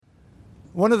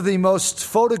One of the most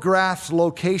photographed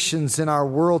locations in our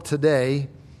world today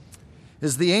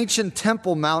is the ancient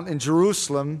Temple Mount in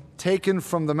Jerusalem, taken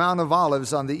from the Mount of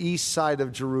Olives on the east side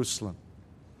of Jerusalem.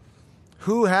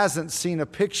 Who hasn't seen a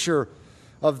picture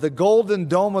of the golden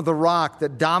dome of the rock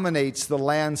that dominates the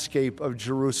landscape of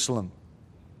Jerusalem?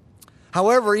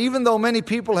 However, even though many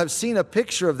people have seen a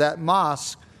picture of that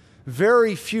mosque,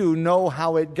 very few know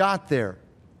how it got there.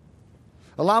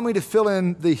 Allow me to fill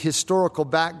in the historical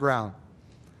background.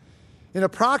 In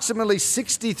approximately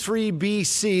 63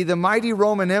 BC, the mighty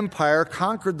Roman Empire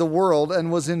conquered the world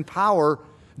and was in power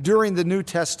during the New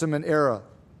Testament era.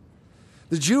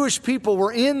 The Jewish people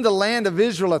were in the land of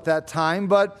Israel at that time,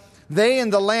 but they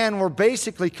and the land were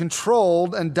basically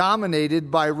controlled and dominated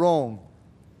by Rome.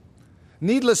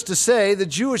 Needless to say, the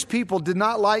Jewish people did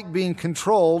not like being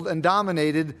controlled and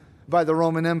dominated by the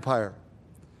Roman Empire.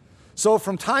 So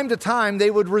from time to time, they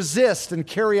would resist and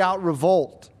carry out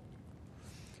revolt.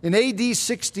 In AD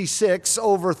 66,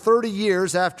 over 30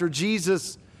 years after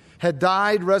Jesus had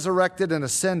died, resurrected, and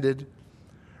ascended,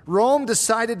 Rome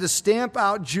decided to stamp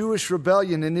out Jewish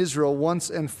rebellion in Israel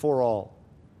once and for all.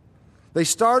 They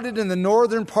started in the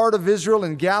northern part of Israel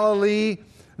in Galilee,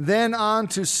 then on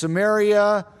to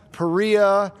Samaria,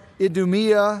 Perea,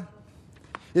 Idumea.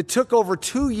 It took over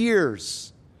 2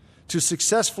 years to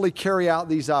successfully carry out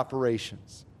these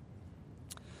operations.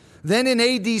 Then in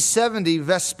AD 70,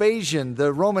 Vespasian,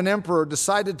 the Roman emperor,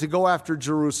 decided to go after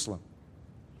Jerusalem.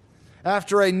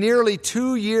 After a nearly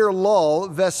 2-year lull,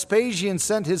 Vespasian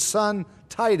sent his son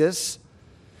Titus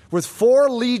with 4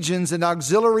 legions and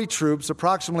auxiliary troops,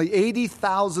 approximately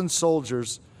 80,000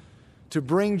 soldiers, to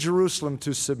bring Jerusalem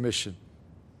to submission.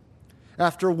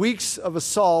 After weeks of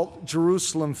assault,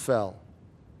 Jerusalem fell.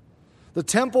 The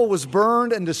temple was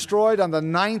burned and destroyed on the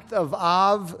 9th of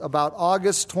Av, about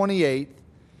August 28th,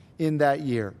 in that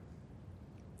year.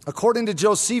 According to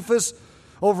Josephus,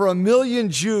 over 1 million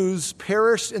Jews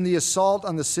perished in the assault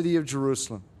on the city of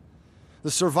Jerusalem. The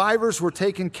survivors were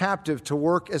taken captive to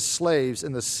work as slaves,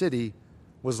 and the city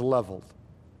was leveled.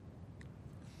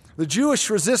 The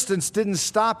Jewish resistance didn't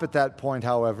stop at that point,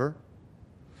 however.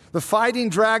 The fighting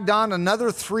dragged on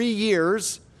another 3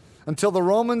 years until the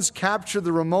Romans captured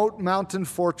the remote mountain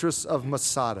fortress of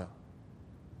Masada.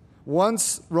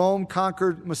 Once Rome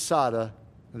conquered Masada,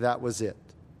 that was it.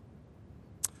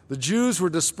 The Jews were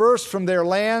dispersed from their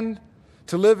land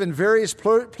to live in various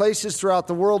places throughout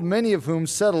the world, many of whom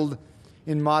settled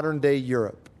in modern-day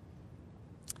Europe.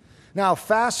 Now,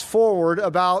 fast forward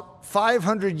about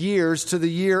 500 years to the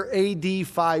year AD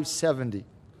 570.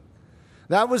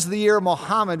 That was the year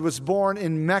Muhammad was born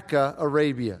in Mecca,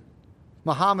 Arabia.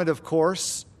 Muhammad, of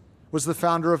course, was the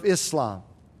founder of Islam.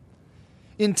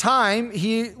 In time,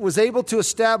 he was able to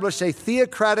establish a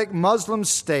theocratic Muslim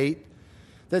state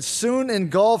that soon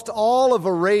engulfed all of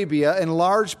Arabia and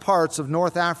large parts of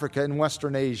North Africa and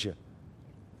Western Asia.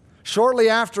 Shortly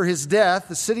after his death,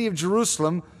 the city of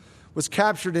Jerusalem was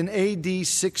captured in AD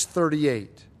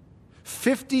 638.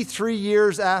 53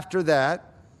 years after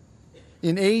that,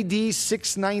 in AD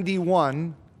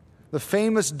 691, the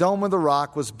famous Dome of the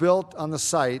Rock was built on the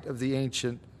site of the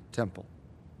ancient temple.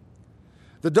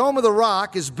 The Dome of the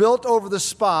Rock is built over the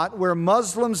spot where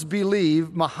Muslims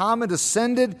believe Muhammad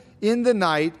ascended in the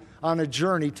night on a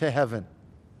journey to heaven.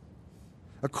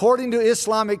 According to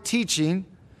Islamic teaching,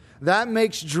 that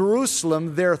makes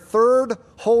Jerusalem their 3rd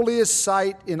holiest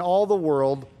site in all the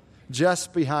world,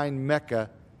 just behind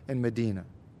Mecca and Medina.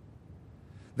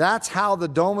 That's how the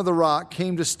Dome of the Rock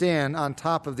came to stand on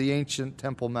top of the ancient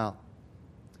Temple Mount.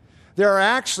 There are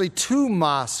actually 2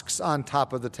 mosques on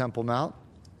top of the Temple Mount.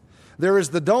 There is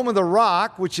the Dome of the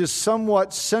Rock, which is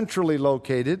somewhat centrally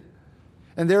located,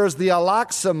 and there is the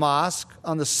Al-Aqsa Mosque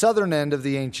on the southern end of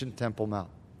the ancient Temple Mount.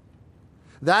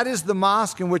 That is the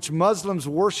mosque in which Muslims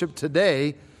worship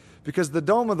today, because the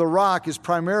Dome of the Rock is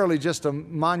primarily just a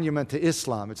monument to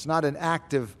Islam. It's not an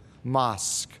active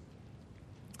mosque.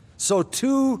 So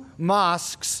 2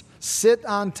 mosques sit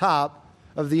on top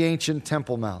of the ancient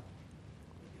Temple Mount.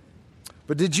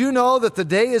 But did you know that the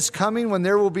day is coming when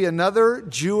there will be another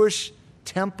Jewish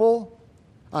temple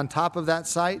on top of that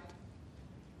site?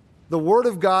 The Word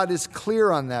of God is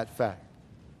clear on that fact.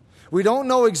 We don't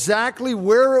know exactly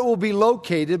where it will be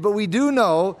located, but we do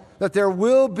know that there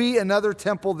will be another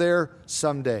temple there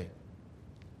someday.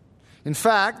 In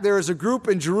fact, there is a group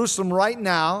in Jerusalem right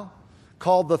now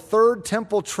called the Third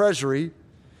Temple Treasury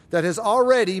that has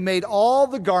already made all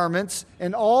the garments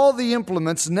and all the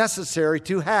implements necessary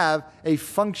to have a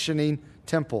functioning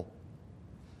temple.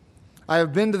 I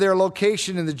have been to their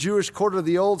location in the Jewish quarter of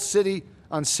the Old City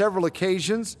on several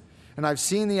occasions, and I've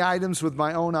seen the items with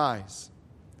my own eyes.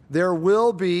 there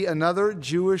will be another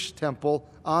Jewish temple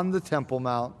on the Temple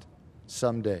Mount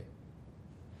someday.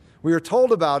 We are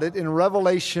told about it in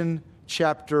Revelation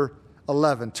chapter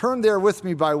 11. Turn there with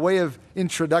me by way of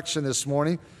introduction this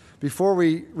morning. Before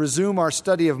we resume our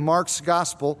study of Mark's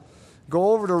Gospel,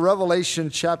 go over to Revelation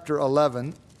chapter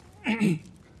 11. And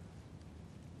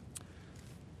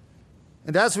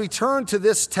as we turn to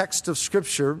this text of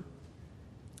Scripture,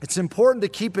 it's important to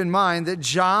keep in mind that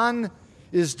John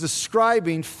is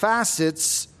describing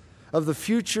facets of the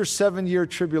future 7-year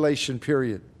tribulation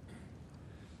period.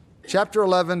 Chapter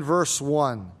 11, verse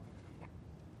 1.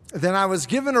 Then I was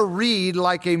given a reed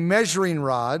like a measuring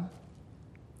rod,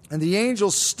 and the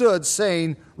angel stood,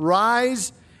 saying,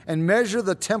 Rise and measure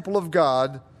the temple of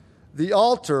God, the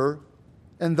altar,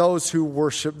 and those who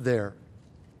worship there.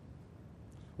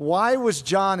 Why was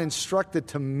John instructed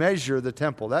to measure the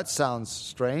temple? That sounds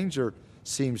strange or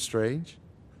seems strange.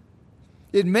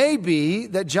 It may be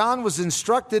that John was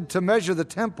instructed to measure the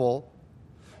temple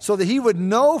so that he would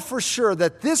know for sure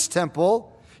that this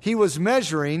temple he was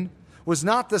measuring was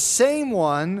not the same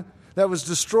one that was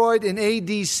destroyed in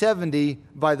AD 70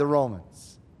 by the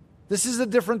Romans. This is a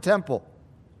different temple.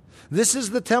 This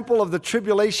is the temple of the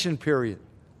tribulation period.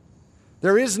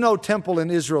 There is no temple in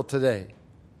Israel today.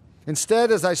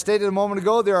 Instead, as I stated a moment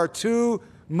ago, there are 2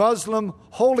 Muslim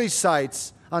holy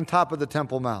sites on top of the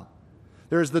Temple Mount.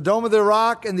 There's the Dome of the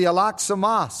Rock and the Al-Aqsa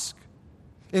Mosque.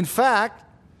 In fact,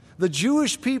 the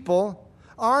Jewish people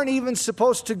aren't even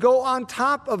supposed to go on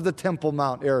top of the Temple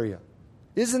Mount area.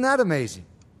 Isn't that amazing?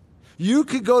 You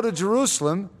could go to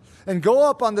Jerusalem and go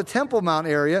up on the Temple Mount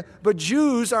area, but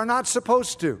Jews are not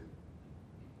supposed to.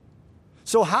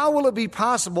 So how will it be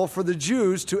possible for the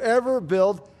Jews to ever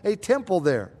build a temple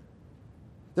there?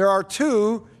 There are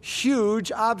 2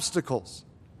 huge obstacles.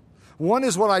 One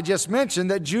is what I just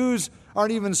mentioned, that Jews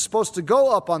aren't even supposed to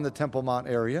go up on the Temple Mount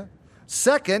area.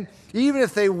 Second, even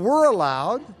if they were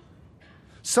allowed,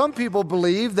 some people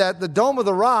believe that the Dome of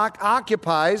the Rock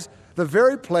occupies the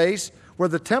very place where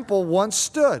the temple once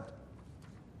stood.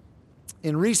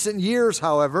 In recent years,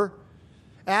 however,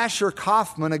 Asher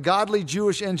Kaufman, a godly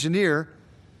Jewish engineer,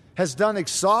 has done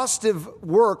exhaustive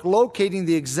work locating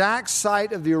the exact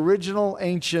site of the original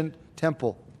ancient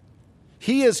temple.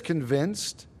 He is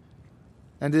convinced,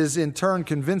 and is in turn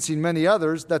convincing many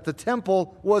others, that the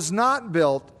temple was not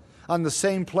built on the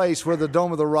same place where the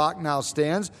Dome of the Rock now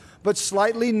stands, but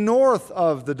slightly north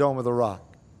of the Dome of the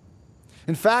Rock.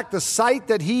 In fact, the site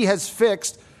that he has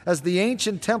fixed as the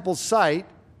ancient temple site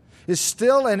is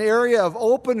still an area of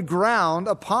open ground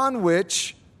upon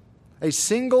which a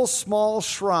single small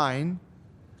shrine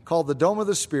called the Dome of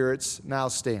the Spirits now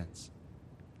stands.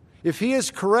 If he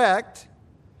is correct,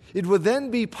 it would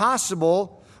then be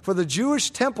possible for the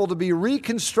Jewish temple to be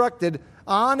reconstructed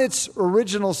on its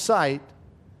original site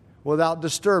without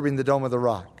disturbing the Dome of the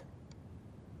Rock.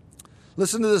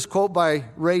 Listen to this quote by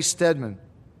Ray Stedman.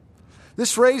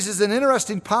 This raises an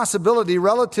interesting possibility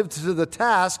relative to the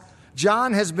task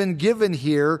John has been given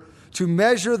here to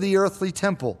measure the earthly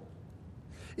temple.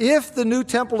 If the new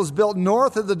temple is built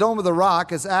north of the Dome of the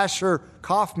Rock, as Asher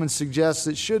Kaufman suggests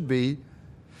it should be,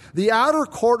 the outer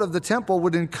court of the temple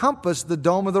would encompass the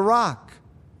Dome of the Rock.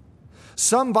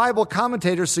 Some Bible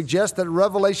commentators suggest that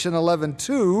Revelation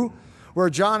 11:2, where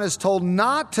John is told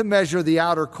not to measure the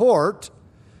outer court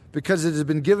because it has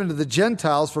been given to the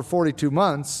Gentiles for 42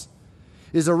 months,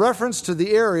 is a reference to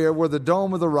the area where the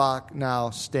Dome of the Rock now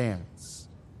stands.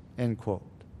 End quote.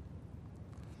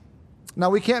 Now,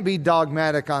 we can't be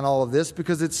dogmatic on all of this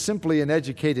because it's simply an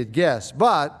educated guess.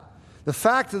 But the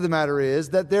fact of the matter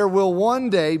is that there will one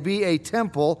day be a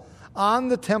temple on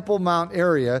the Temple Mount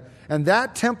area, and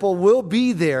that temple will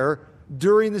be there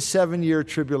during the 7-year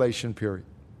tribulation period.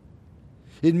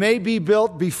 It may be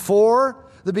built before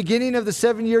the beginning of the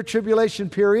 7-year tribulation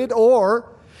period, or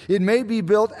it may be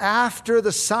built after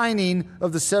the signing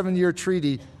of the 7-year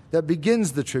treaty that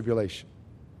begins the tribulation.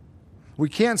 We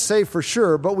can't say for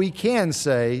sure, but we can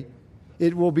say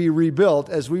it will be rebuilt,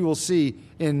 as we will see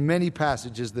in many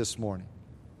passages this morning.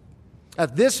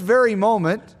 At this very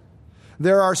moment,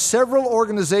 there are several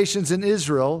organizations in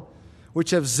Israel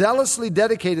which have zealously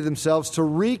dedicated themselves to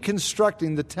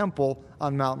reconstructing the temple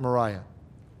on Mount Moriah.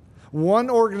 One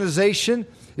organization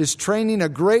is training a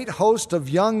great host of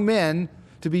young men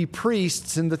to be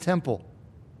priests in the temple.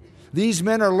 These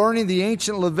men are learning the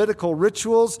ancient Levitical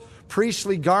rituals.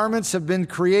 Priestly garments have been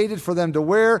created for them to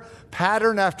wear,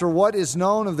 patterned after what is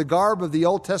known of the garb of the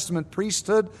Old Testament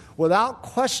priesthood. Without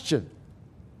question,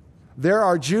 there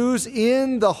are Jews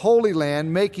in the Holy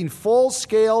Land making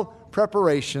full-scale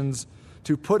preparations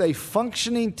to put a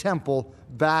functioning temple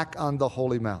back on the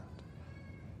Holy Mount.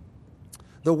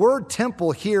 The word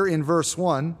temple here in verse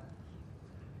 1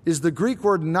 is the Greek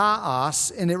word naos,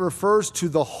 and it refers to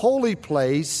the holy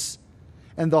place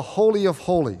and the Holy of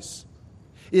Holies.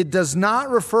 It does not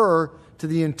refer to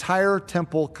the entire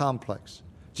temple complex,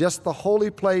 just the holy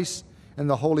place and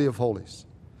the Holy of Holies.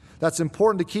 That's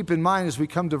important to keep in mind as we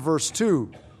come to verse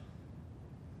 2,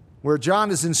 where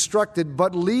John is instructed,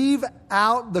 "But leave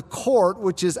out the court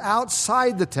which is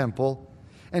outside the temple,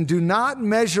 and do not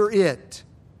measure it,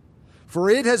 for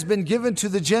it has been given to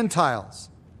the Gentiles,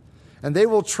 and they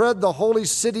will tread the holy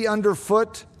city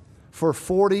underfoot for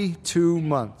 42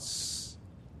 months.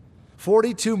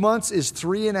 42 months is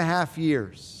 3.5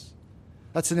 years.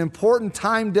 That's an important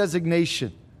time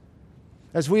designation.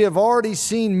 As we have already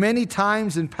seen many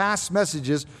times in past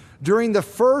messages, during the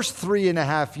first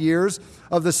 3.5 years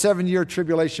of the 7-year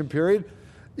tribulation period,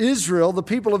 Israel, the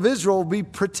people of Israel, will be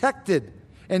protected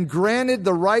and granted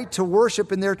the right to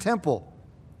worship in their temple.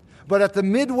 But at the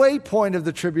midway point of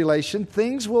the tribulation,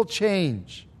 things will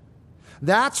change.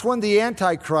 That's when the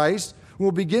Antichrist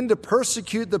will begin to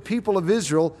persecute the people of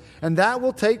Israel, and that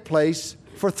will take place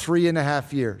for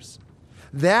 3.5 years.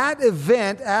 That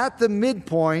event at the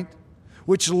midpoint,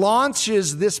 which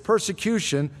launches this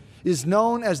persecution, is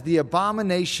known as the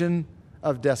Abomination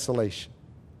of Desolation.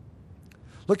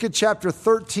 Look at chapter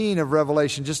 13 of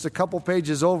Revelation, just a couple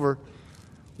pages over,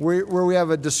 where we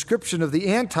have a description of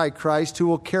the Antichrist who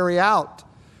will carry out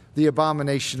the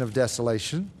Abomination of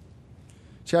Desolation.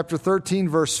 Chapter 13,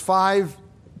 verse 5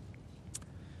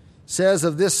 says,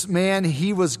 "Of this man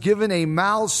he was given a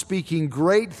mouth speaking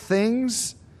great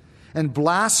things and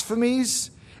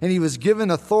blasphemies, and he was given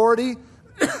authority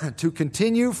to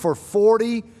continue for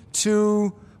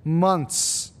 42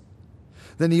 months.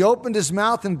 Then he opened his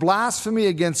mouth in blasphemy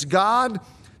against God,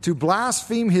 to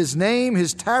blaspheme his name,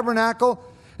 his tabernacle,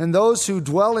 and those who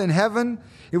dwell in heaven.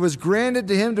 It was granted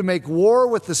to him to make war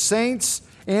with the saints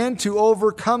and to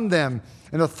overcome them.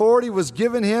 And authority was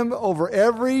given him over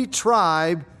every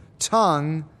tribe,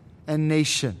 tongue, and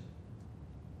nation."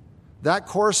 That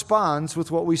corresponds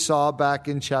with what we saw back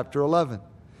in chapter 11.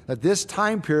 That this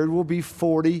time period will be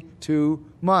 42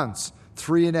 months,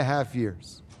 3.5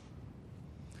 years.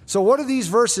 So what do these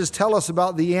verses tell us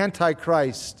about the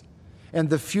Antichrist and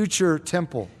the future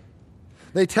temple?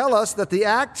 They tell us that the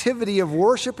activity of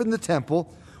worship in the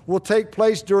temple will take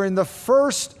place during the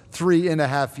first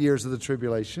 3.5 years of the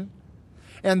tribulation,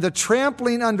 and the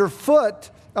trampling underfoot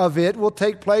of it will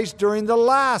take place during the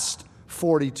last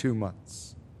 42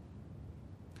 months.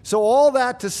 So all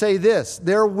that to say this: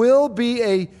 there will be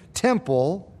a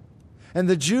temple, and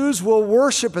the Jews will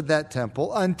worship at that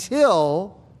temple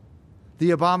until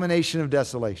the Abomination of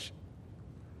Desolation.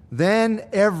 Then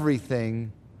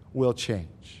everything will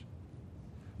change.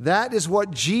 That is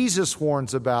what Jesus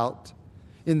warns about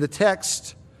in the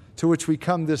text to which we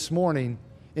come this morning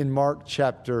in Mark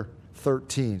chapter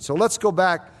 13. So let's go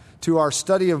back to our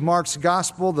study of Mark's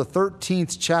Gospel, the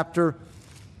 13th chapter,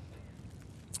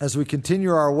 as we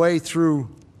continue our way through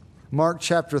Mark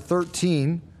chapter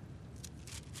 13.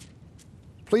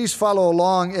 Please follow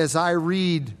along as I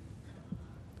read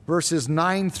verses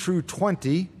 9 through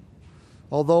 20.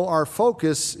 Although our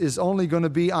focus is only going to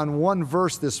be on one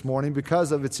verse this morning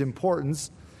because of its importance,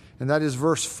 and that is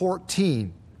verse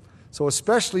 14. So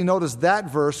especially notice that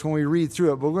verse when we read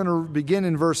through it. But we're going to begin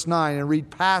in verse 9 and read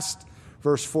past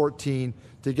verse 14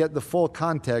 to get the full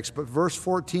context. But verse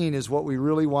 14 is what we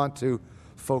really want to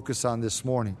focus on this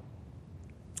morning.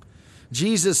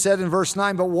 Jesus said in verse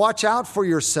 9, "But watch out for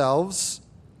yourselves,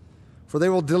 for they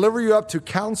will deliver you up to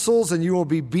councils, and you will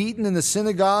be beaten in the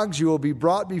synagogues. You will be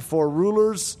brought before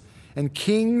rulers and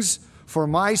kings for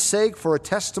my sake, for a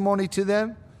testimony to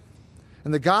them.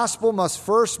 And the gospel must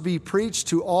first be preached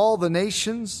to all the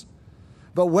nations.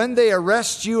 But when they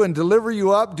arrest you and deliver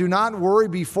you up, do not worry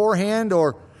beforehand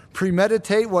or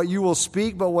premeditate what you will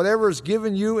speak, but whatever is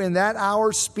given you in that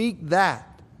hour, speak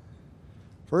that.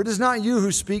 For it is not you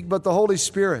who speak, but the Holy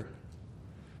Spirit.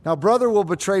 Now brother will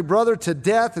betray brother to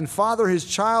death, and father his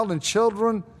child, and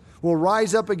children will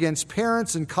rise up against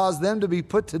parents and cause them to be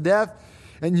put to death,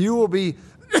 and you will be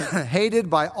hated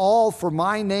by all for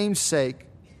my name's sake.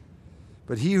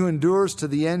 But he who endures to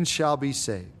the end shall be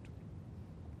saved."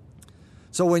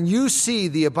 So when you see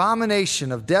the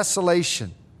abomination of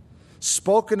desolation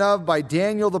spoken of by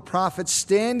Daniel the prophet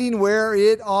standing where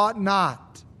it ought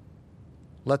not,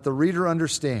 let the reader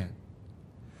understand.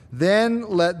 Then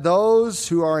let those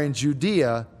who are in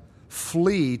Judea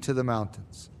flee to the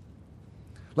mountains.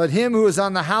 Let him who is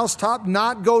on the housetop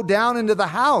not go down into the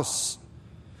house,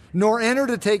 nor enter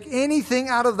to take anything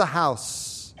out of the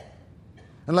house.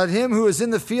 And let him who is in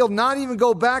the field not even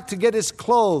go back to get his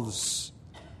clothes.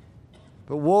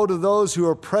 But woe to those who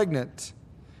are pregnant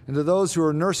and to those who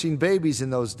are nursing babies in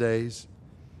those days.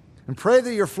 And pray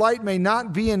that your flight may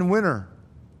not be in winter.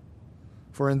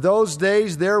 For in those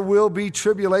days there will be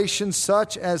tribulation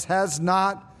such as has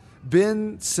not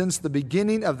been since the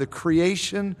beginning of the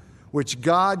creation which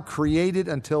God created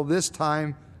until this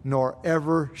time, nor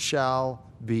ever shall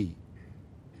be.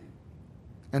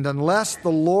 And unless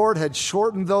the Lord had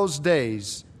shortened those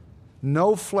days,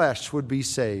 no flesh would be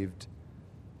saved.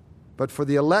 But for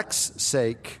the elect's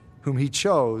sake, whom he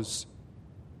chose,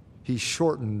 he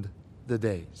shortened the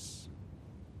days.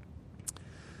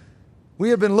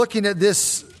 We have been looking at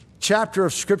this chapter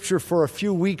of Scripture for a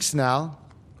few weeks now.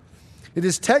 It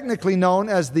is technically known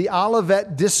as the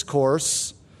Olivet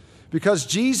Discourse because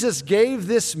Jesus gave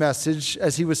this message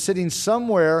as he was sitting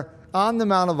somewhere on the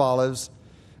Mount of Olives,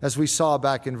 as we saw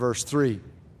back in verse 3.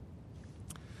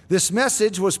 This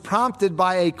message was prompted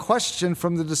by a question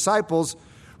from the disciples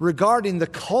regarding the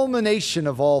culmination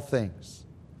of all things.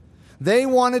 They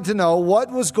wanted to know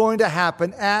what was going to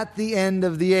happen at the end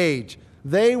of the age.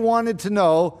 They wanted to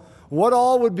know what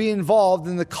all would be involved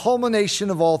in the culmination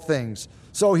of all things.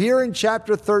 So here in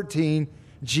chapter 13,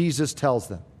 Jesus tells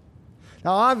them.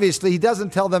 Now obviously, he doesn't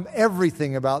tell them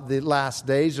everything about the last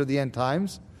days or the end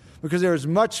times, because there is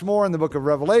much more in the book of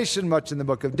Revelation, much in the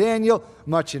book of Daniel,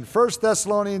 much in 1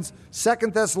 Thessalonians,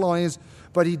 2 Thessalonians,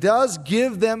 but he does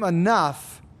give them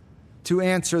enough to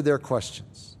answer their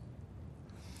questions.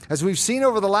 As we've seen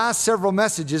over the last several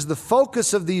messages, the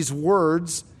focus of these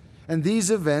words and these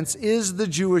events is the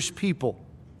Jewish people.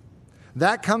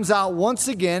 That comes out once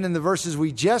again in the verses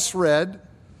we just read,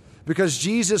 because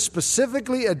Jesus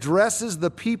specifically addresses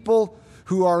the people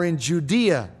who are in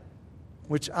Judea,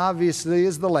 which obviously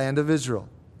is the land of Israel.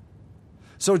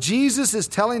 So Jesus is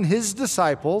telling his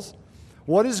disciples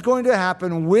what is going to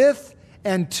happen with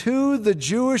and to the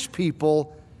Jewish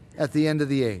people at the end of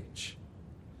the age.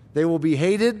 They will be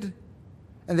hated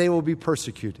and they will be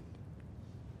persecuted.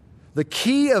 The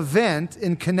key event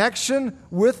in connection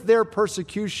with their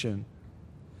persecution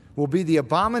will be the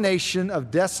abomination of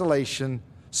desolation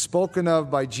spoken of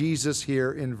by Jesus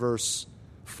here in verse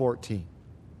 14.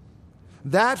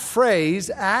 That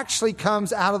phrase actually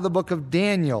comes out of the book of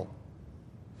Daniel.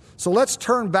 So let's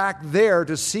turn back there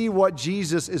to see what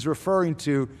Jesus is referring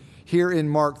to here in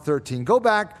Mark 13. Go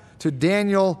back to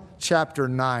Daniel chapter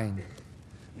 9.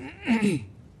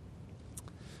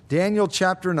 Daniel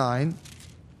chapter 9.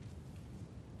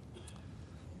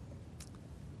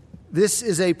 This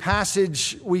is a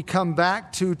passage we come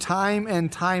back to time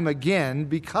and time again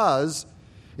because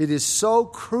it is so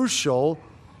crucial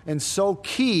and so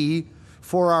key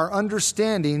for our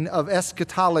understanding of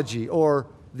eschatology, or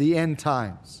the end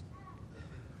times.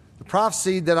 The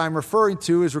prophecy that I'm referring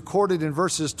to is recorded in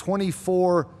verses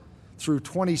 24 through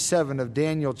 27 of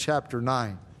Daniel chapter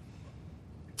 9.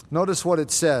 Notice what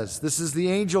it says. This is the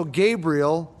angel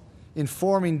Gabriel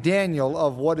informing Daniel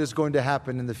of what is going to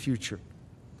happen in the future.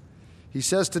 He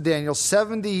says to Daniel,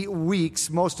 70 weeks,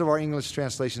 most of our English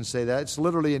translations say that. It's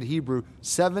literally in Hebrew,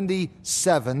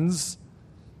 77s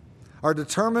are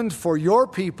determined for your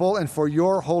people and for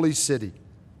your holy city,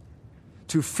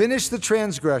 to finish the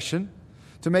transgression,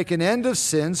 to make an end of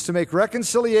sins, to make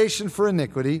reconciliation for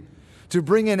iniquity, to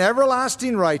bring in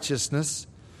everlasting righteousness,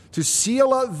 to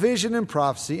seal up vision and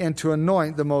prophecy, and to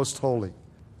anoint the most holy.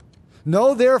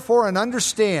 Know therefore and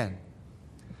understand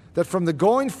that from the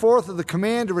going forth of the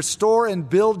command to restore and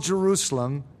build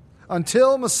Jerusalem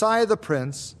until Messiah the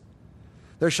Prince,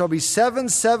 there shall be 7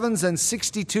 sevens and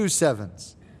 62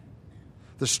 sevens.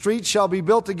 The street shall be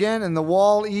built again, and the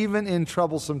wall even in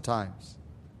troublesome times.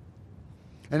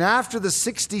 And after the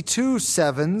 62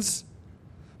 sevens,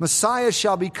 Messiah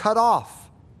shall be cut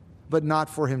off, but not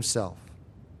for himself.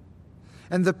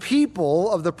 And the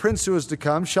people of the prince who is to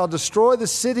come shall destroy the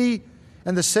city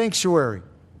and the sanctuary.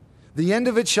 The end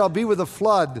of it shall be with a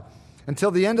flood.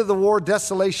 Until the end of the war,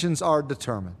 desolations are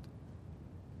determined.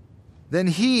 Then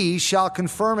he shall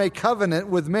confirm a covenant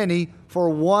with many for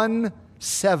 1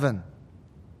 7.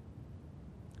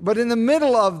 But in the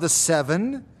middle of the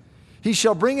 7, he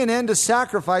shall bring an end to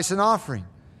sacrifice and offering.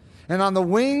 And on the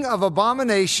wing of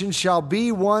abomination shall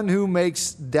be one who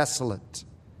makes desolate,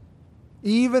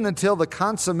 even until the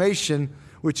consummation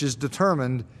which is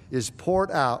determined is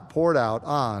poured out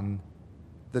on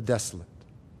the desolate.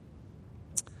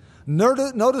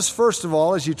 Notice first of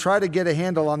all, as you try to get a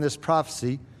handle on this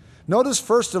prophecy, notice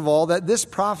first of all that this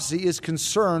prophecy is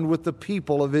concerned with the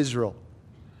people of Israel.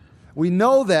 We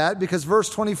know that because verse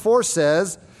 24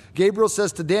 says, Gabriel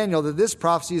says to Daniel that this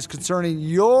prophecy is concerning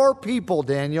your people,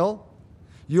 Daniel,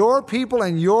 your people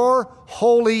and your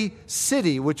holy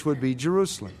city, which would be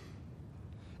Jerusalem.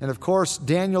 And of course,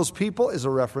 Daniel's people is a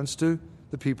reference to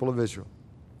the people of Israel.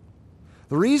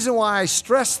 The reason why I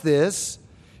stress this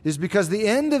is because the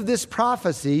end of this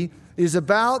prophecy is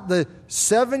about the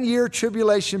 7-year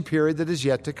tribulation period that is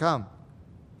yet to come.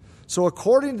 So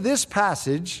according to this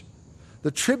passage,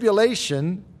 the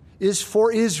tribulation is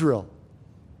for Israel.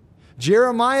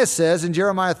 Jeremiah says in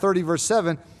Jeremiah 30, verse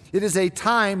 7, it is a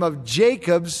time of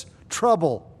Jacob's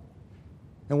trouble.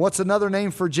 And what's another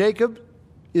name for Jacob?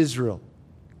 Israel.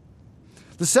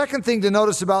 The second thing to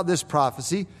notice about this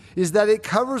prophecy is that it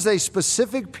covers a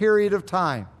specific period of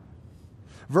time.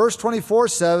 Verse 24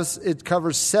 says it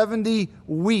covers 70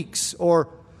 weeks, or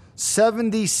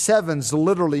 77s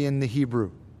literally in the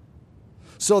Hebrew.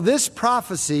 So this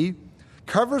prophecy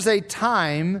covers a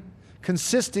time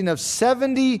consisting of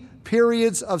 70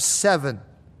 periods of 7.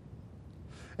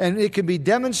 And it can be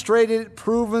demonstrated,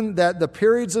 proven that the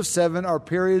periods of 7 are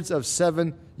periods of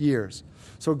 7 years.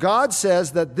 So God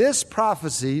says that this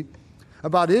prophecy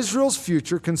about Israel's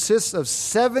future consists of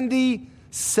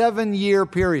 77-year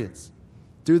periods.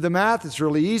 Do the math, it's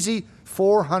really easy,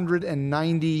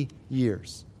 490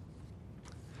 years.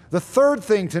 The third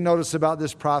thing to notice about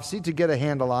this prophecy, to get a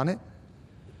handle on it,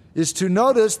 is to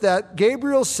notice that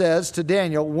Gabriel says to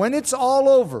Daniel, when it's all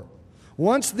over,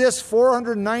 once this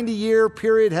 490-year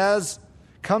period has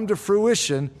come to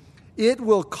fruition, it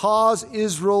will cause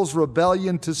Israel's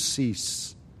rebellion to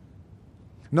cease.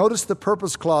 Notice the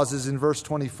purpose clauses in verse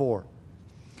 24.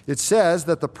 It says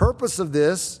that the purpose of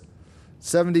this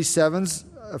 77s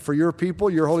for your people,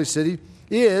 your holy city,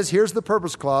 is, here's the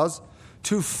purpose clause,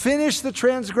 to finish the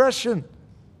transgression,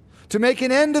 to make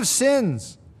an end of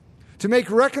sins, to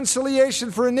make reconciliation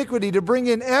for iniquity, to bring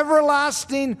in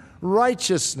everlasting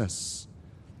righteousness,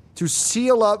 to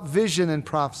seal up vision and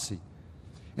prophecy,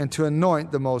 and to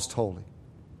anoint the most holy.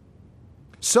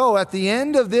 So at the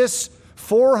end of this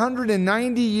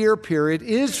 490-year period,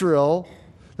 Israel,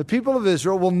 the people of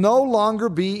Israel, will no longer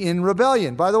be in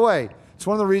rebellion. By the way, it's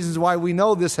one of the reasons why we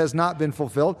know this has not been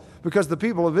fulfilled, because the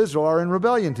people of Israel are in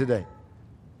rebellion today.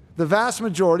 The vast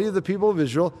majority of the people of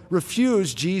Israel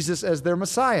refuse Jesus as their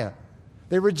Messiah.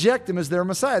 They reject him as their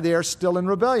Messiah. They are still in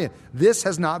rebellion. This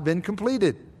has not been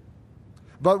completed.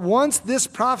 But once this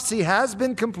prophecy has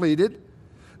been completed,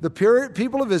 the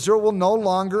people of Israel will no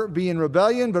longer be in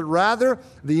rebellion, but rather,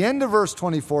 the end of verse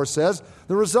 24 says,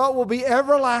 the result will be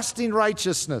everlasting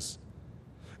righteousness.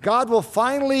 God will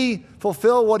finally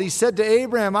fulfill what he said to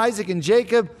Abraham, Isaac, and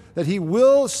Jacob, that he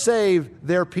will save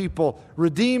their people,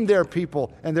 redeem their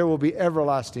people, and there will be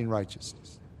everlasting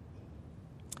righteousness.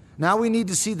 Now we need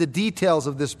to see the details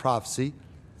of this prophecy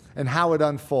and how it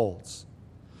unfolds.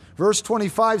 Verse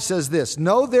 25 says this,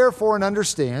 know therefore and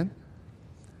understand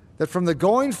that from the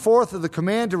going forth of the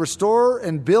command to restore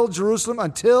and build Jerusalem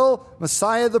until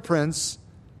Messiah the Prince,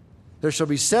 there shall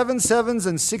be 7 sevens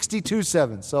and 62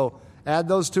 sevens. So add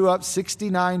those two up,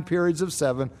 69 periods of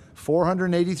 7,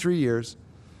 483 years.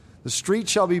 The street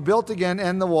shall be built again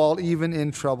and the wall, even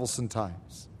in troublesome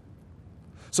times.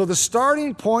 So the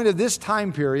starting point of this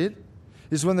time period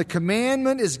is when the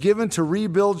commandment is given to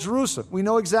rebuild Jerusalem. We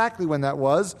know exactly when that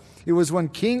was. It was when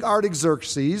King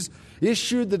Artaxerxes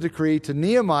issued the decree to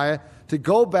Nehemiah to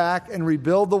go back and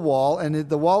rebuild the wall. And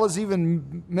the wall is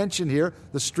even mentioned here.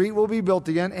 The street will be built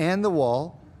again and the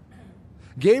wall.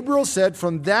 Gabriel said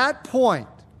from that point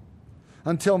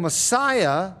until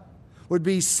Messiah would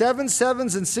be 7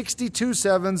 sevens and 62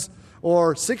 sevens,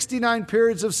 or 69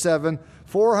 periods of 7,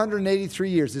 483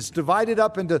 years. It's divided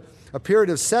up into a period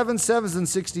of 7 sevens and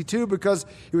 62 because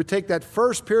he would take that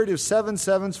first period of 7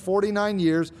 sevens, 49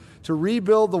 years, to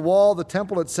rebuild the wall, the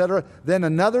temple, etc., then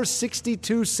another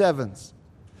 62 sevens.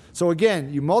 So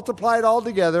again, you multiply it all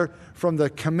together from the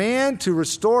command to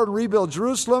restore and rebuild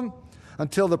Jerusalem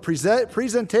until the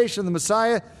presentation of the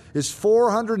Messiah is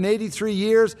 483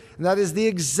 years, and that is the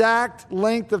exact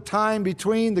length of time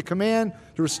between the command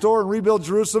to restore and rebuild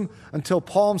Jerusalem until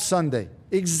Palm Sunday.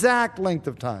 Exact length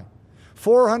of time.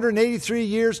 483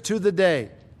 years to the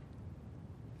day.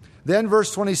 Then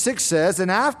verse 26 says,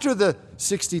 and after the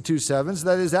 62 sevens,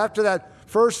 that is after that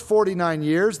first 49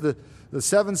 years, the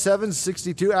 7 sevens,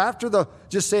 62,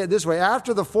 just say it this way,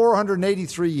 after the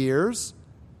 483 years,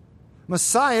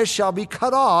 Messiah shall be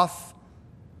cut off,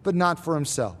 but not for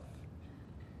himself.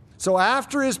 So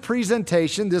after his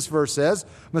presentation, this verse says,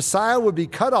 Messiah would be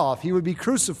cut off. He would be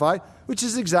crucified, which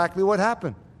is exactly what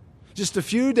happened. Just a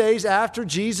few days after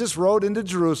Jesus rode into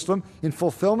Jerusalem, in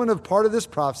fulfillment of part of this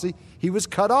prophecy, he was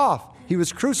cut off. He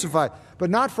was crucified, but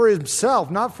not for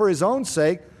himself, not for his own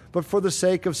sake, but for the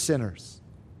sake of sinners.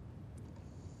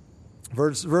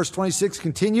 Verse 26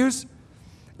 continues,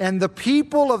 and the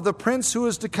people of the prince who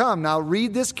is to come. Now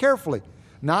read this carefully.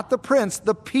 Not the prince,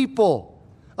 the people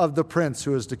of the prince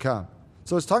who is to come.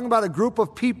 So it's talking about a group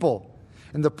of people.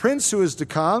 And the prince who is to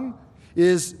come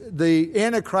is the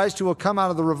Antichrist who will come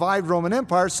out of the revived Roman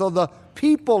Empire. So the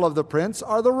people of the prince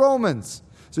are the Romans.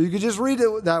 So you could just read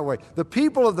it that way. The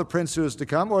people of the prince who is to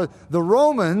come, or the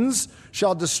Romans,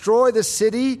 shall destroy the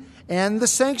city and the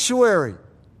sanctuary,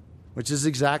 which is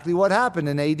exactly what happened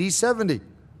in AD 70.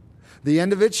 The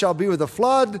end of it shall be with a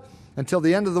flood. Until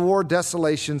the end of the war,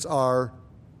 desolations are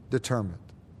determined.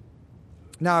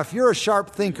 Now, if you're a sharp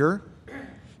thinker,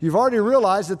 you've already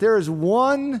realized that there is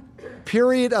one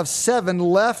period of 7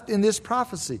 left in this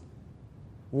prophecy.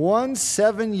 1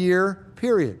 7-year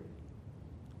period.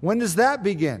 When does that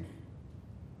begin?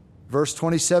 Verse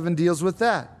 27 deals with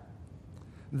that.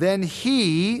 Then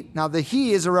he, now the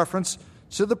he is a reference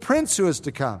to the prince who is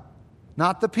to come,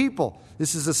 not the people.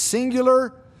 This is a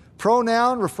singular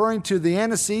pronoun referring to the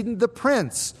antecedent, the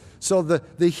prince. So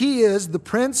the he is the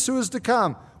prince who is to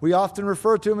come. We often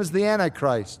refer to him as the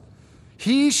Antichrist.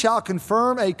 He shall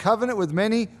confirm a covenant with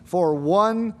many for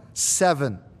 1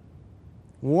 7.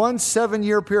 1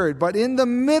 7-year period. But in the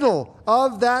middle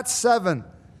of that 7,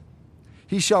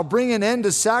 he shall bring an end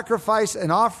to sacrifice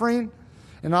and offering,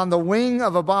 and on the wing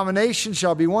of abomination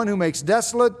shall be one who makes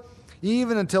desolate,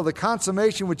 even until the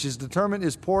consummation which is determined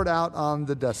is poured out on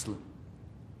the desolate.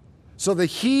 So the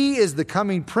he is the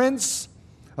coming prince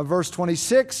of verse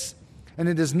 26, and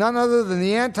it is none other than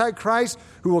the Antichrist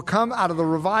who will come out of the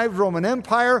revived Roman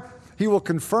Empire. He will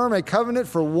confirm a covenant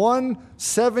for 1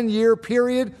 7-year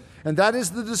period, and that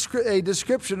is a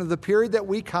description of the period that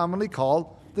we commonly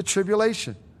call the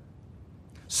tribulation.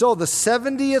 So the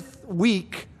 70th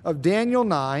week of Daniel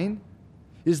 9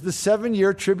 is the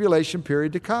 7-year tribulation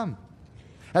period to come.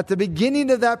 At the beginning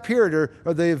of that period,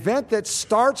 or the event that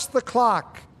starts the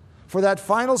clock for that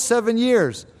final 7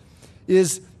 years,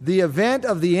 is the event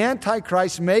of the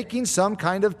Antichrist making some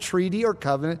kind of treaty or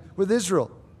covenant with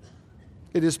Israel.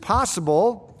 It is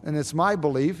possible, and it's my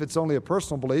belief, it's only a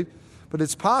personal belief, but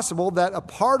it's possible that a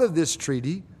part of this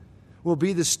treaty will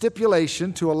be the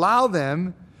stipulation to allow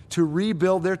them to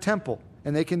rebuild their temple.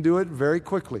 And they can do it very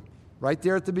quickly, right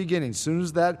there at the beginning, as soon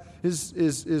as that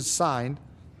is signed.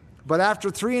 But after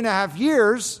 3.5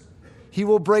 years, he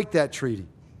will break that treaty.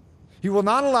 He will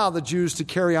not allow the Jews to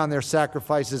carry on their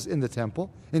sacrifices in the temple.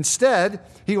 Instead,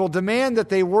 he will demand that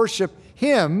they worship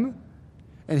him,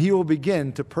 and he will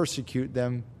begin to persecute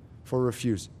them for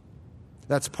refusing.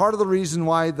 That's part of the reason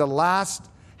why the last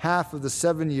half of the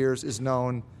 7 years is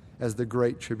known as the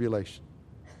Great Tribulation.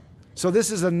 So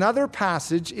this is another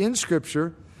passage in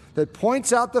Scripture that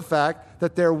points out the fact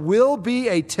that there will be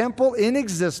a temple in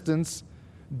existence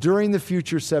during the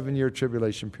future 7-year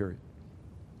tribulation period.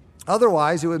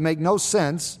 Otherwise, it would make no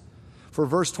sense for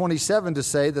verse 27 to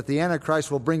say that the Antichrist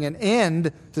will bring an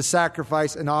end to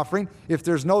sacrifice and offering if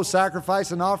there's no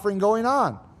sacrifice and offering going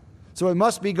on. So it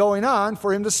must be going on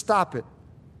for him to stop it.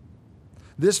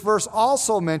 This verse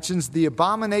also mentions the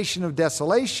abomination of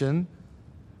desolation,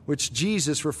 which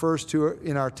Jesus refers to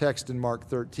in our text in Mark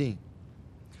 13.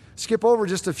 Skip over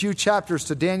just a few chapters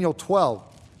to Daniel 12,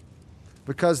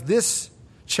 because this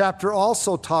chapter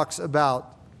also talks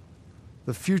about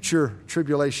the future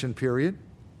tribulation period.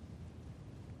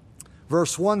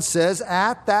 Verse 1 says,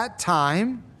 "At that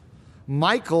time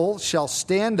Michael shall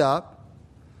stand up,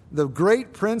 the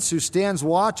great prince who stands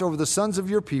watch over the sons of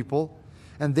your people,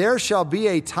 and there shall be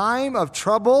a time of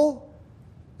trouble."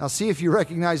 Now see if you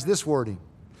recognize this wording.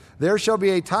 "There shall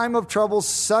be a time of trouble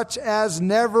such as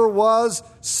never was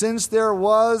since there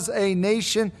was a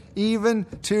nation, even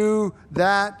to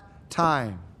that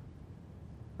time."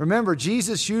 Remember,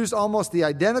 Jesus used almost the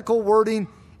identical wording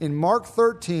in Mark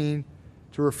 13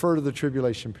 to refer to the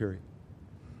tribulation period.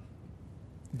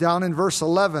 Down in verse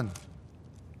 11,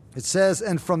 it says,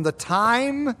 "And from the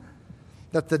time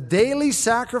that the daily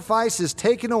sacrifice is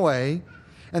taken away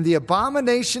and the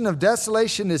abomination of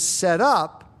desolation is set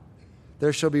up,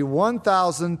 there shall be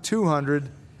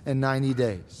 1,290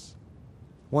 days."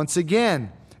 Once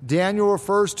again, Daniel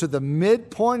refers to the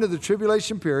midpoint of the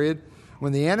tribulation period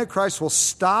when the Antichrist will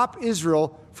stop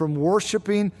Israel from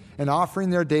worshiping and offering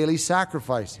their daily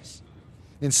sacrifices.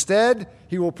 Instead,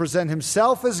 he will present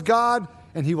himself as God,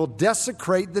 and he will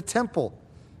desecrate the temple,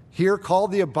 here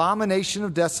called the abomination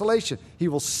of desolation. He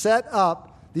will set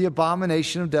up the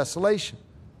abomination of desolation.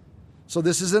 So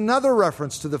this is another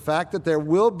reference to the fact that there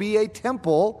will be a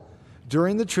temple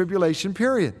during the tribulation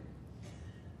period.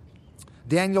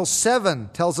 Daniel 7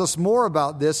 tells us more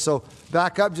about this, so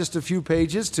back up just a few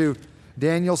pages to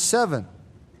Daniel 7.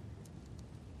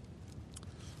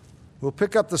 We'll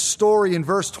pick up the story in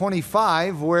verse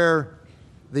 25 where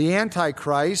the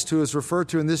Antichrist, who is referred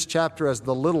to in this chapter as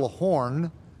the little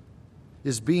horn,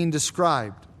 is being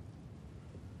described.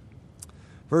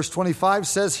 Verse 25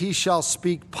 says, he shall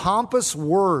speak pompous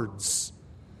words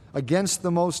against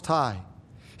the Most High.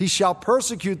 He shall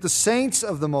persecute the saints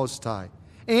of the Most High,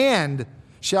 and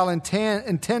shall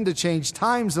intend to change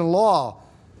times and law.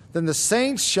 Then the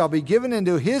saints shall be given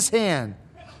into his hand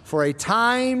for a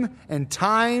time and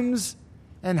times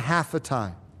and half a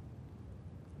time.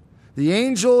 The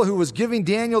angel who was giving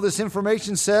Daniel this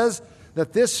information says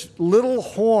that this little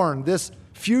horn, this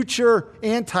future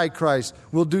Antichrist,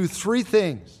 will do three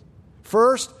things.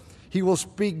 First, he will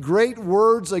speak great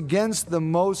words against the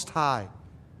Most High.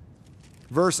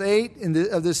 Verse 8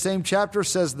 of this same chapter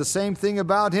says the same thing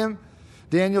about him.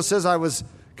 Daniel says, I was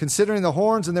considering the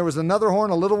horns, and there was another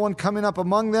horn, a little one coming up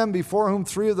among them, before whom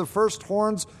three of the first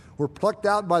horns were plucked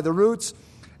out by the roots.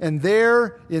 And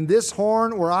there in this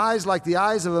horn were eyes like the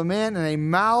eyes of a man, and a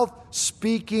mouth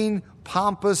speaking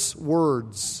pompous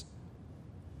words.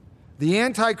 The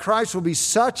Antichrist will be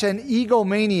such an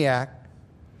egomaniac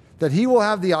that he will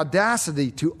have the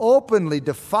audacity to openly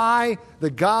defy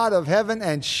the God of heaven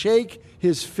and shake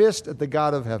his fist at the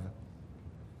God of heaven.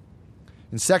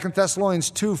 In 2 Thessalonians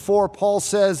 2:4, Paul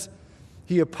says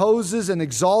he opposes and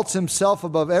exalts himself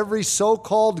above every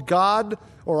so-called God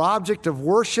or object of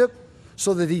worship,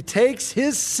 so that he takes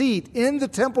his seat in the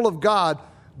temple of God,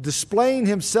 displaying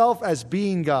himself as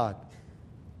being God.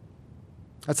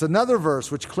 That's another verse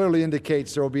which clearly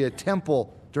indicates there will be a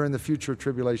temple during the future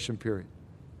tribulation period.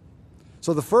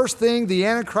 So the first thing the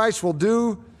Antichrist will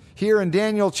do here in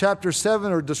Daniel chapter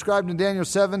 7, or described in Daniel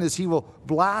 7, is he will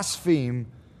blaspheme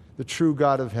the true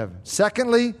God of heaven.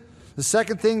 Secondly, the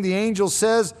second thing the angel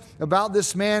says about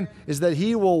this man is that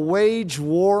he will wage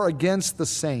war against the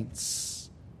saints.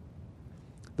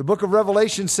 The book of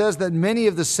Revelation says that many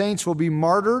of the saints will be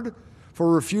martyred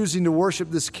for refusing to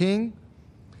worship this king.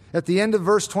 At the end of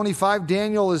verse 25,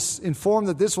 Daniel is informed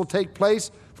that this will take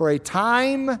place for a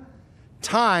time,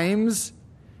 times,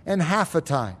 and half a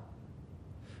time.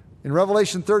 In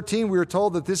Revelation 13, we are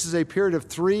told that this is a period of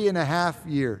 3.5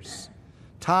 years.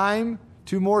 Time,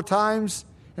 2 more times,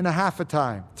 and a half a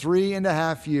time.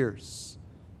 3.5 years.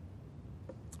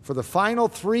 For the final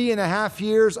 3.5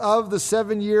 years of the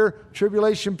 7-year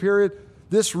tribulation period,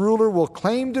 this ruler will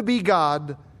claim to be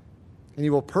God, and he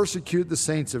will persecute the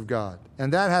saints of God.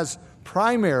 And that has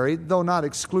primary, though not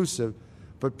exclusive,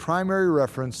 but primary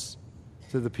reference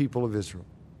to the people of Israel.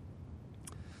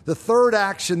 The third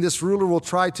action this ruler will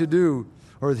try to do,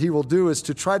 or he will do, is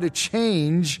to try to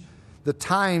change the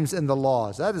times and the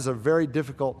laws. That is a very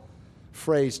difficult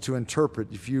phrase to interpret.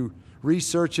 If you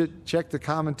research it, check the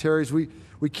commentaries,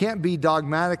 we can't be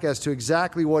dogmatic as to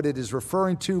exactly what it is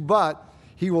referring to, but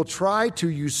he will try to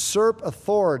usurp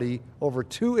authority over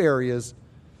 2 areas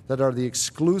that are the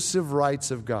exclusive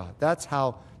rights of God. That's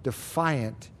how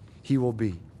defiant he will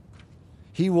be.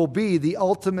 He will be the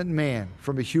ultimate man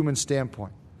from a human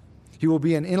standpoint. He will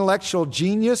be an intellectual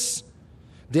genius.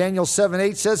 Daniel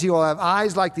 7:8 says he will have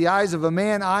eyes like the eyes of a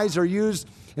man. Eyes are used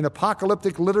in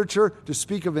apocalyptic literature to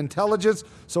speak of intelligence.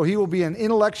 So he will be an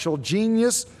intellectual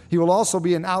genius. He will also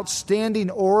be an outstanding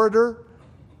orator.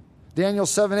 Daniel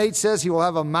 7:8 says he will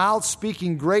have a mouth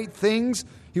speaking great things.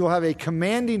 He will have a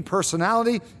commanding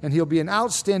personality, and he'll be an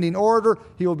outstanding orator.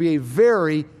 He will be a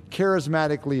very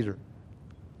charismatic leader.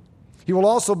 He will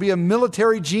also be a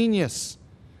military genius.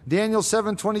 Daniel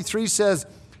 7:23 says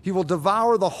he will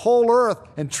devour the whole earth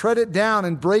and tread it down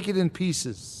and break it in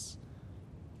pieces.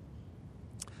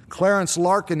 Clarence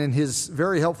Larkin, in his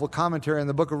very helpful commentary on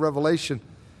the book of Revelation,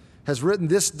 has written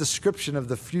this description of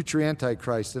the future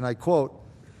Antichrist, and I quote,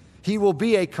 "He will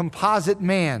be a composite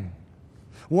man,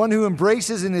 one who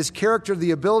embraces in his character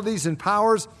the abilities and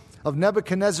powers of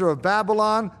Nebuchadnezzar of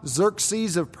Babylon,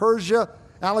 Xerxes of Persia,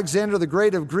 Alexander the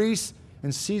Great of Greece,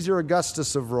 and Caesar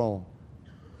Augustus of Rome.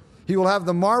 He will have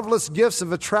the marvelous gifts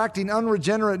of attracting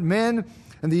unregenerate men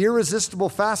and the irresistible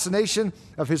fascination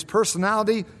of his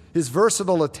personality, his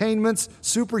versatile attainments,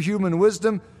 superhuman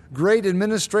wisdom, great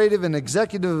administrative and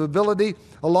executive ability,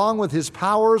 along with his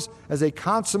powers as a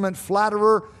consummate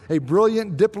flatterer, a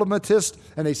brilliant diplomatist,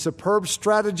 and a superb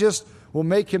strategist, will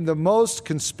make him the most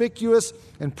conspicuous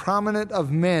and prominent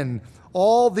of men.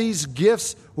 All these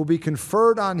gifts will be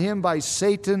conferred on him by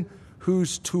Satan,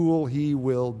 whose tool he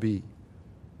will be."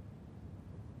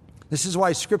 This is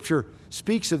why Scripture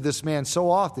speaks of this man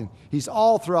so often. He's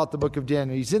all throughout the book of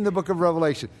Daniel. He's in the book of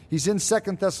Revelation. He's in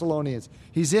 2 Thessalonians.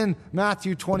 He's in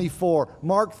Matthew 24,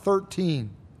 Mark 13.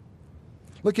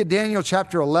 Look at Daniel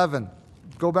chapter 11.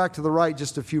 Go back to the right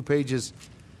just a few pages.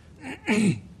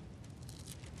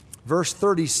 Verse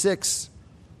 36.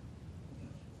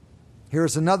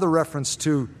 Here's another reference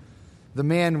to the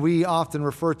man we often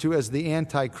refer to as the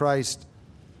Antichrist.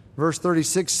 Verse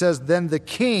 36 says, "Then the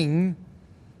king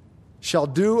shall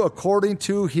do according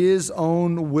to his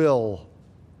own will."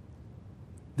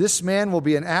 This man will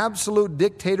be an absolute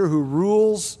dictator who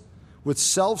rules with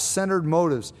self-centered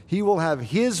motives. He will have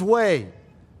his way.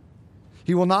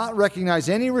 He will not recognize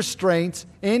any restraint,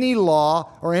 any law,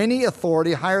 or any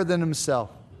authority higher than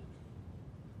himself.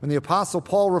 When the Apostle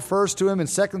Paul refers to him in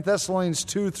 2 Thessalonians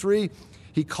 2:3,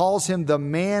 he calls him the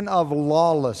man of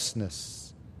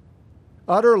lawlessness.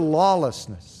 Utter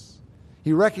lawlessness.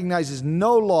 He recognizes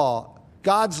no law,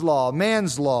 God's law,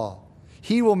 man's law.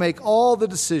 He will make all the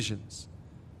decisions.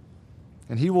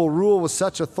 And he will rule with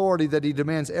such authority that he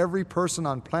demands every person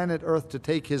on planet Earth to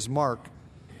take his mark,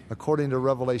 according to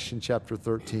Revelation chapter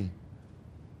 13.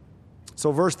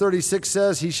 So verse 36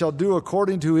 says, "He shall do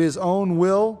according to his own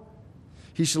will.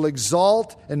 He shall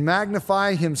exalt and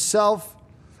magnify himself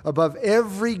above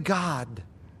every god."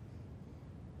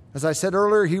 As I said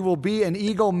earlier, he will be an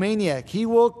egomaniac. He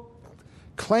will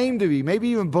claim to be, maybe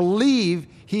even believe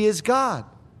he is God.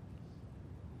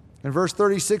 And verse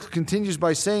 36 continues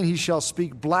by saying, "He shall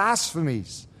speak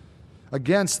blasphemies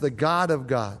against the God of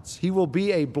gods." He will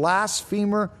be a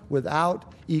blasphemer without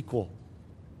equal.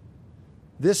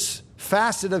 This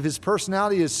facet of his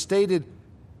personality is stated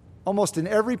almost in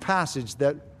every passage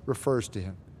that refers to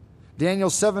him.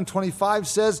 Daniel 7:25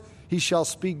 says, "He shall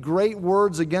speak great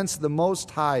words against the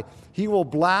Most High." He will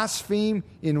blaspheme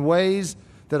in ways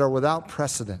that are without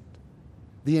precedent.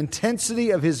 The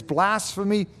intensity of his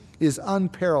blasphemy is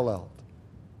unparalleled.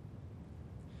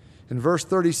 And verse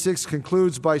 36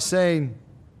 concludes by saying,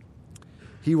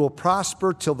 "He will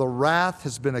prosper till the wrath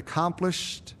has been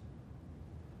accomplished,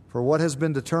 for what has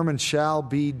been determined shall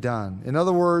be done." In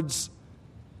other words,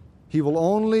 he will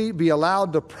only be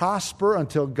allowed to prosper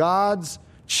until God's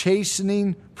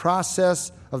chastening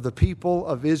process of the people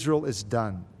of Israel is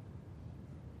done.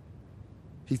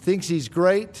 He thinks he's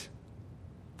great,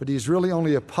 but he's really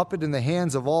only a puppet in the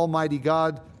hands of Almighty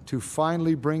God to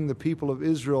finally bring the people of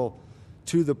Israel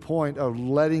to the point of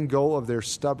letting go of their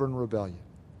stubborn rebellion.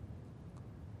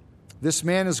 This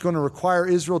man is going to require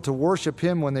Israel to worship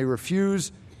him. When they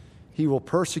refuse, he will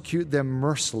persecute them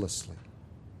mercilessly.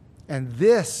 And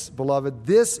this, beloved,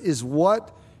 this is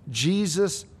what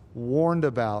Jesus warned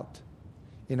about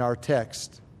in our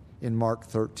text in Mark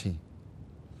 13.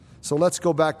 So let's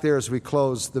go back there as we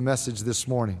close the message this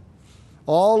morning.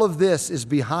 All of this is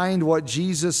behind what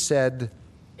Jesus said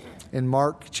in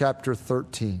Mark chapter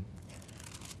 13.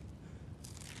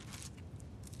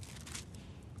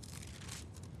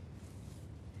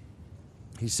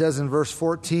 He says in verse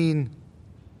 14,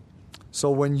 "So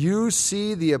when you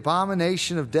see the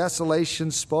abomination of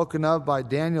desolation spoken of by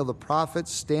Daniel the prophet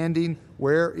standing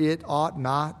where it ought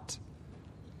not,"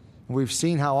 and we've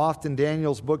seen how often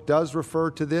Daniel's book does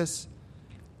refer to this.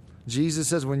 Jesus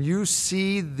says, when you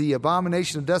see the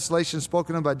abomination of desolation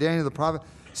spoken of by Daniel the prophet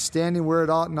standing where it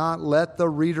ought not, let the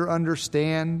reader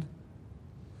understand.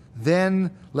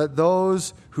 Then let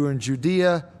those who are in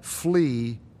Judea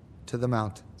flee to the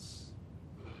mountains.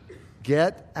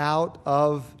 Get out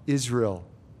of Israel,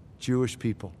 Jewish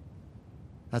people.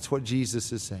 That's what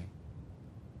Jesus is saying.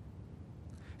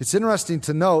 It's interesting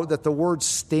to note that the word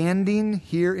standing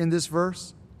here in this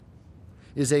verse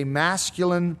is a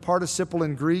masculine participle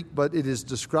in Greek, but it is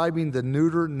describing the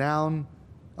neuter noun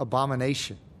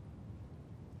abomination.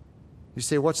 You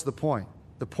say, what's the point?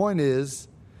 The point is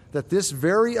that this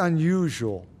very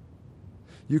unusual,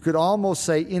 you could almost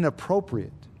say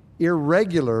inappropriate,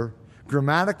 irregular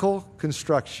grammatical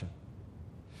construction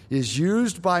is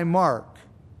used by Mark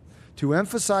to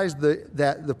emphasize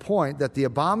the point that the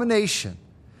abomination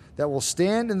that will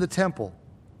stand in the temple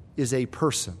is a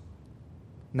person,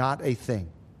 not a thing.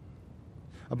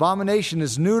 Abomination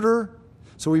is neuter,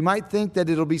 so we might think that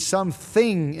it'll be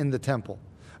something in the temple.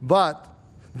 But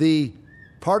the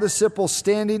participle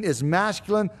standing is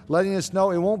masculine, letting us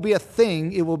know it won't be a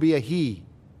thing, it will be a he.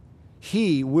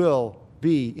 He will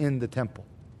be in the temple.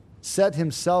 Set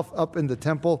himself up in the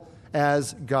temple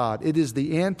as God. It is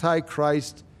the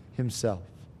Antichrist himself.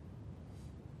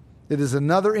 It is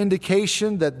another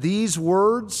indication that these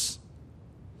words,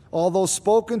 although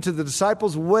spoken to the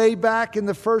disciples way back in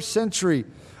the first century,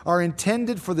 are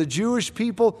intended for the Jewish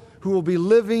people who will be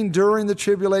living during the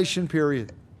tribulation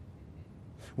period.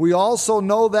 We also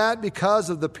know that because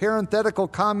of the parenthetical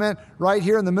comment right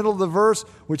here in the middle of the verse,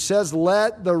 which says,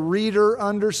 let the reader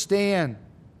understand.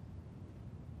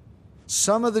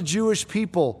 Some of the Jewish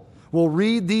people will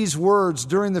read these words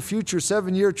during the future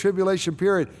 7-year tribulation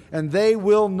period, and they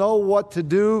will know what to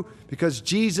do because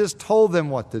Jesus told them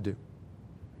what to do.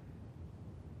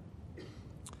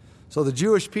 So the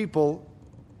Jewish people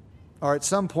are at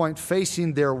some point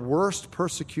facing their worst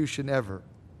persecution ever,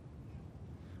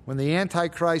 when the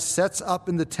Antichrist sets up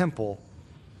in the temple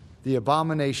the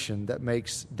abomination that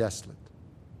makes desolate.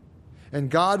 And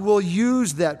God will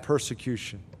use that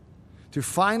persecution to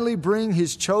finally bring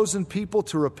His chosen people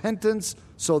to repentance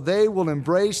so they will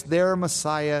embrace their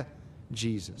Messiah,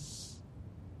 Jesus.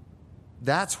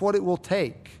 That's what it will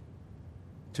take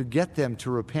to get them to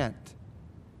repent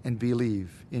and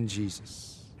believe in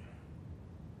Jesus.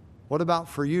 What about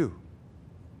for you?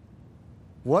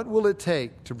 What will it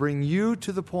take to bring you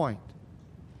to the point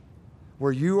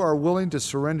where you are willing to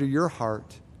surrender your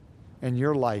heart and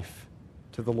your life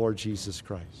to the Lord Jesus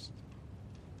Christ?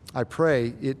 I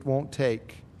pray it won't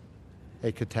take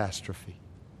a catastrophe.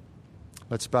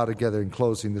 Let's bow together in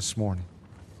closing this morning.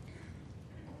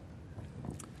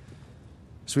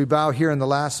 As we bow here in the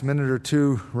last minute or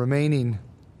two remaining,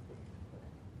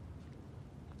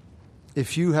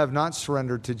 if you have not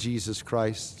surrendered to Jesus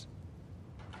Christ,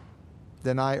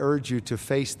 then I urge you to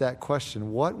face that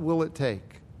question. What will it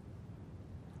take?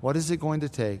 What is it going to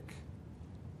take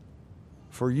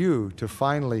for you to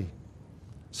finally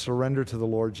surrender to the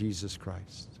Lord Jesus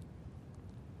Christ?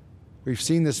 We've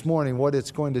seen this morning what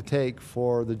it's going to take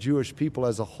for the Jewish people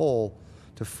as a whole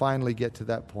to finally get to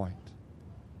that point.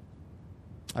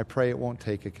 I pray it won't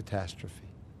take a catastrophe,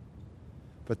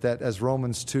 but that, as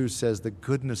Romans 2 says, the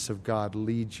goodness of God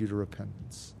leads you to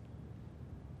repentance.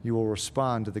 You will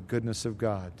respond to the goodness of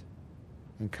God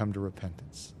and come to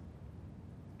repentance.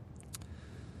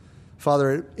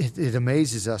 Father, it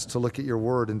amazes us to look at your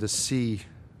word and to see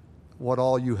what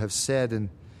all you have said, and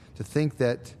to think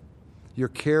that your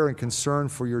care and concern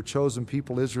for your chosen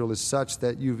people Israel is such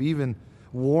that you've even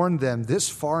warned them this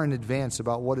far in advance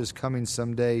about what is coming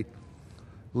someday,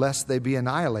 lest they be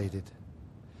annihilated.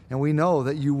 And we know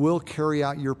that you will carry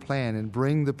out your plan and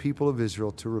bring the people of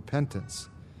Israel to repentance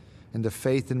and to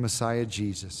faith in Messiah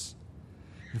Jesus.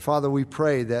 And Father, we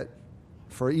pray that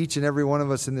for each and every one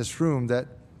of us in this room, that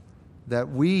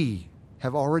we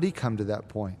have already come to that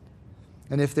point.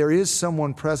 And if there is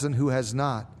someone present who has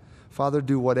not, Father,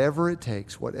 do whatever it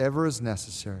takes, whatever is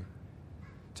necessary,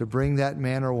 to bring that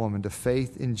man or woman to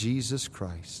faith in Jesus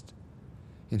Christ,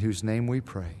 in whose name we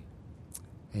pray.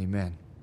 Amen.